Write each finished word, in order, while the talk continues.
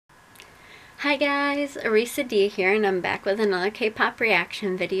Hi guys, Arisa D here, and I'm back with another K-pop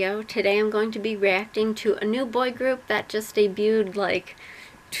reaction video. Today I'm going to be reacting to a new boy group that just debuted like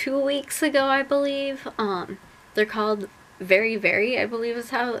 2 weeks ago, I believe. They're called VeriVery, I believe is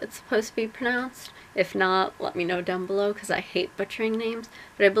how it's supposed to be pronounced. If not, let me know down below because I hate butchering names.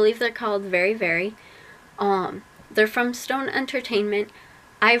 But I believe they're called VeriVery. They're from Stone Entertainment.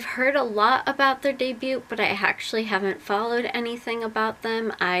 I've heard a lot about their debut, but I actually haven't followed anything about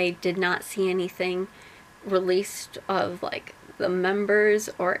them. I did not see anything released of like the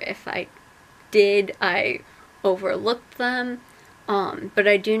members, or if I did, I overlooked them. But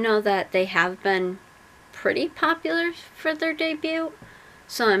I do know that they have been pretty popular for their debut,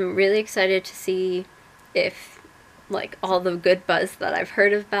 so I'm really excited to see if like all the good buzz that I've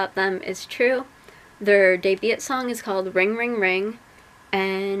heard about them is true. Their debut song is called Ring Ring Ring,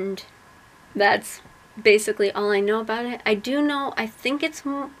 and that's basically all I know about it. I do know, I think it's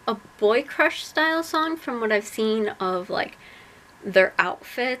a boy crush style song from what I've seen of like their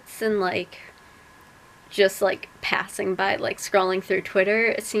outfits and like just like passing by, like scrolling through Twitter.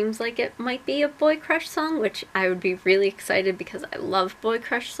 It seems like it might be a boy crush song, which I would be really excited because I love boy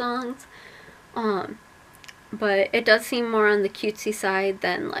crush songs. But it does seem more on the cutesy side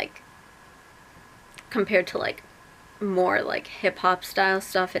than like compared to like more like hip-hop style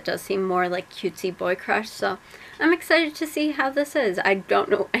stuff. It does seem more like cutesy boy crush, so I'm excited to see how this is. I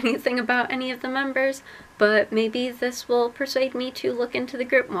don't know anything about any of the members, but maybe this will persuade me to look into the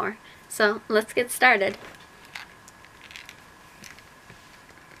group more. So let's get started.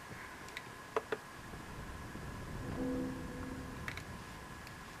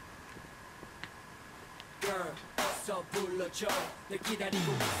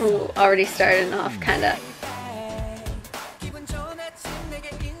 Ooh, already starting off kinda.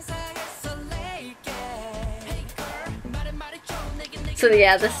 So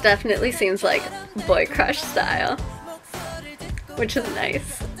yeah, this definitely seems like boy crush style, which is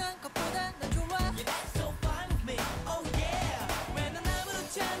nice.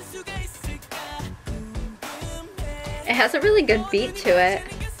 It has a really good beat to it.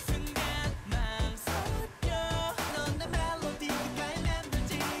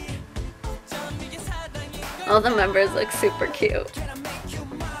 All the members look super cute.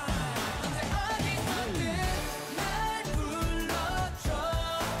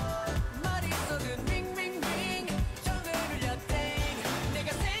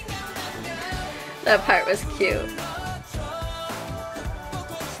 That part was cute.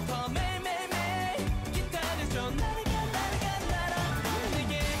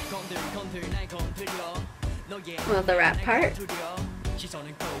 Well, the rap part.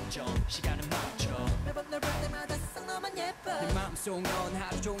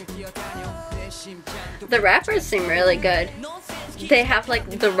 The rappers seem really good. They have like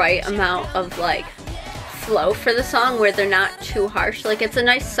the right amount of like flow for the song where they're not too harsh. Like it's a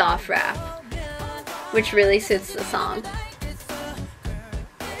nice soft rap, which really suits the song.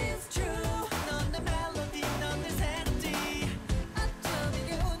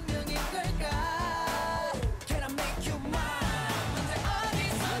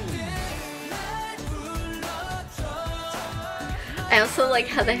 I also like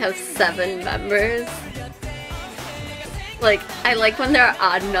how they have 7 members. Like, I like when there are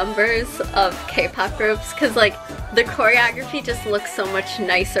odd numbers of K-pop groups, because like the choreography just looks so much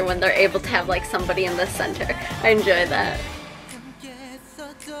nicer when they're able to have like somebody in the center. I enjoy that.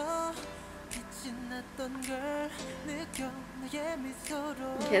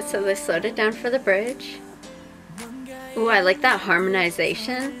 Okay, so they slowed it down for the bridge. Ooh, I like that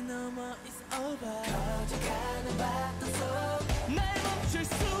harmonization.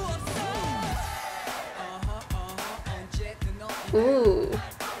 Ooh.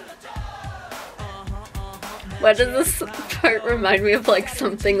 Why does this part remind me of like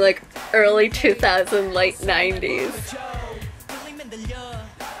something like early 2000s, late 90s?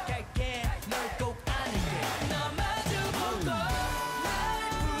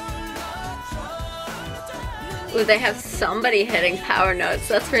 Ooh, they have somebody hitting power notes.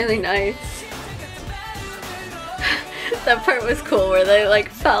 That's really nice. That part was cool where they like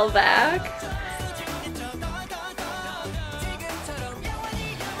fell back.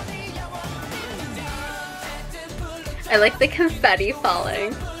 I like the confetti falling.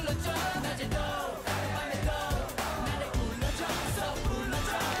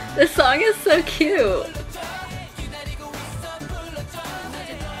 The song is so cute.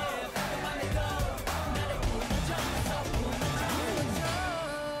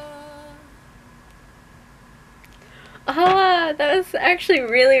 Ah, that was actually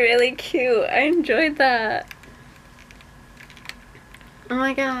really, really cute. I enjoyed that. Oh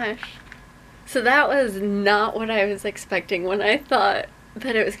my gosh. So that was not what I was expecting when I thought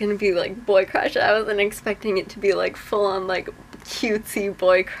that it was gonna be like Boy Crush. I wasn't expecting it to be like full on like cutesy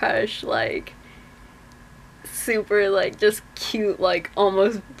Boy Crush, like super like just cute, like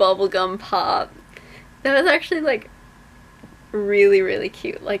almost bubblegum pop. That was actually like really, really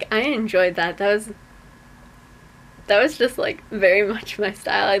cute. Like I enjoyed that. That was just like very much my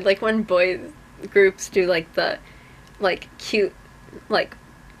style. I like when boys groups do like the like cute, like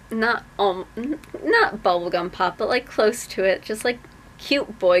not bubblegum pop, but like close to it, just like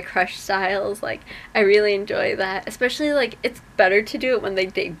cute Boy Crush styles. Like I really enjoy that, especially like it's better to do it when they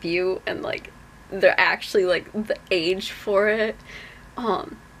debut and like they're actually like the age for it,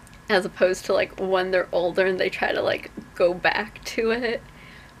 as opposed to like when they're older and they try to like go back to it.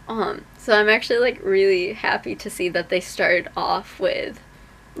 So I'm actually like really happy to see that they started off with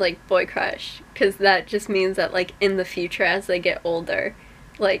like Boy Crush, because that just means that like in the future as they get older,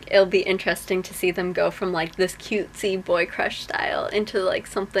 like it'll be interesting to see them go from like this cutesy Boy Crush style into like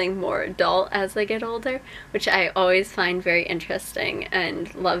something more adult as they get older, which I always find very interesting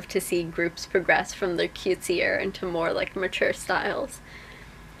and love to see groups progress from their cutesier into more like mature styles.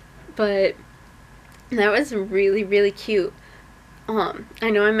 But that was really, really cute. I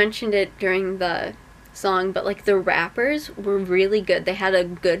know I mentioned it during the song, but like the rappers were really good. They had a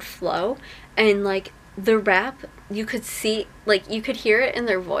good flow, and like the rap, you could see, like you could hear it in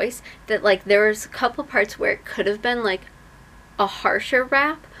their voice that like there was a couple parts where it could have been like a harsher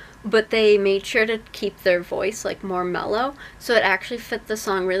rap, but they made sure to keep their voice like more mellow, so it actually fit the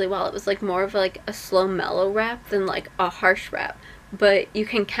song really well. It was like more of like a slow mellow rap than like a harsh rap, but you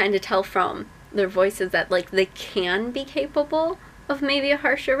can kind of tell from their voices that like they can be capable of maybe a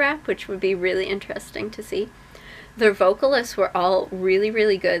harsher rap, which would be really interesting to see. Their vocalists were all really,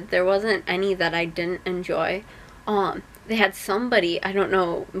 really good. There wasn't any that I didn't enjoy. They had somebody, I don't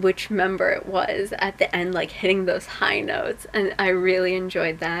know which member it was, at the end like hitting those high notes, and I really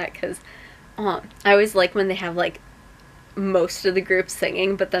enjoyed that, because I always like when they have like most of the group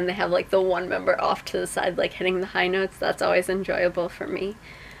singing, but then they have like the one member off to the side like hitting the high notes. That's always enjoyable for me.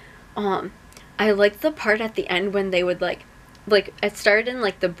 I liked the part at the end when they would like it started in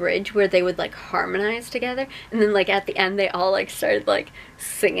like the bridge where they would like harmonize together, and then like at the end they all like started like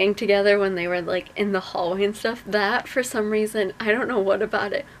singing together when they were like in the hallway and stuff. That for some reason, I don't know what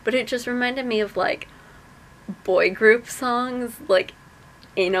about it, but it just reminded me of like boy group songs like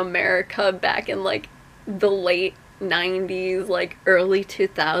in America back in like the late 90s, like early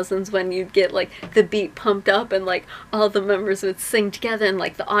 2000s, when you'd get like the beat pumped up and like all the members would sing together and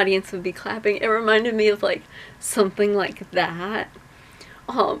like the audience would be clapping. It reminded me of like something like that,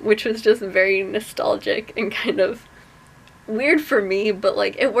 which was just very nostalgic and kind of weird for me, but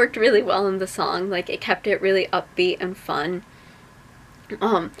like it worked really well in the song. Like it kept it really upbeat and fun.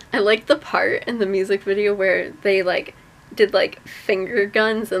 I liked the part in the music video where they like did like finger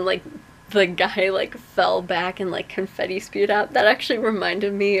guns and like the guy like fell back and like confetti spewed out. That actually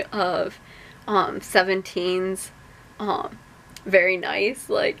reminded me of 17's Very Nice,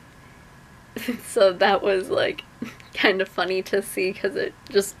 like so that was like kind of funny to see, because it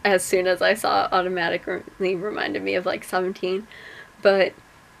just, as soon as I saw it, automatically reminded me of like 17. But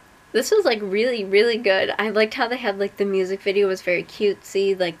this was like really, really good. I liked how they had like the music video was very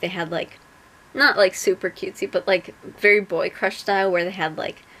cutesy, like they had like not like super cutesy, but like very Boy Crush style, where they had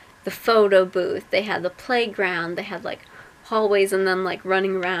like the photo booth, they had the playground, they had like hallways and then like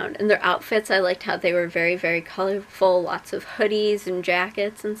running around. And their outfits, I liked how they were very, very colorful, lots of hoodies and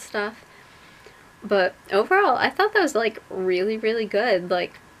jackets and stuff. But overall, I thought that was like really, really good.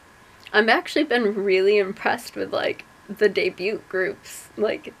 Like I've actually been really impressed with like the debut groups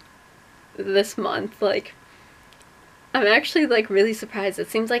like this month. Like I'm actually like really surprised. It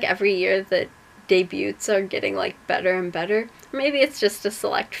seems like every year the debuts are getting like better and better. Maybe it's just a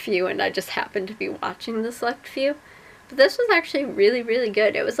select few and I just happen to be watching the select few. But this was actually really, really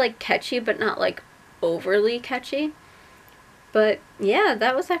good. It was like catchy, but not like overly catchy. But yeah,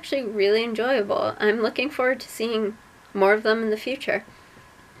 that was actually really enjoyable. I'm looking forward to seeing more of them in the future.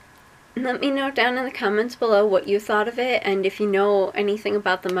 Let me know down in the comments below what you thought of it, and if you know anything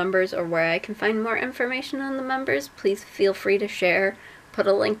about the members or where I can find more information on the members, please feel free to share. Put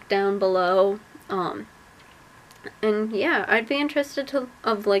a link down below. And yeah, I'd be interested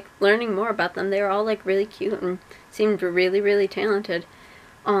of like learning more about them. They were all like really cute and seemed really, really talented.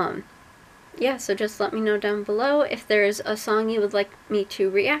 Yeah, so just let me know down below if there's a song you would like me to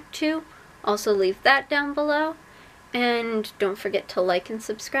react to. Also leave that down below. And don't forget to like and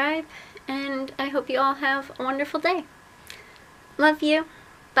subscribe. And I hope you all have a wonderful day. Love you.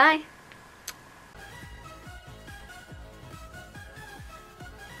 Bye.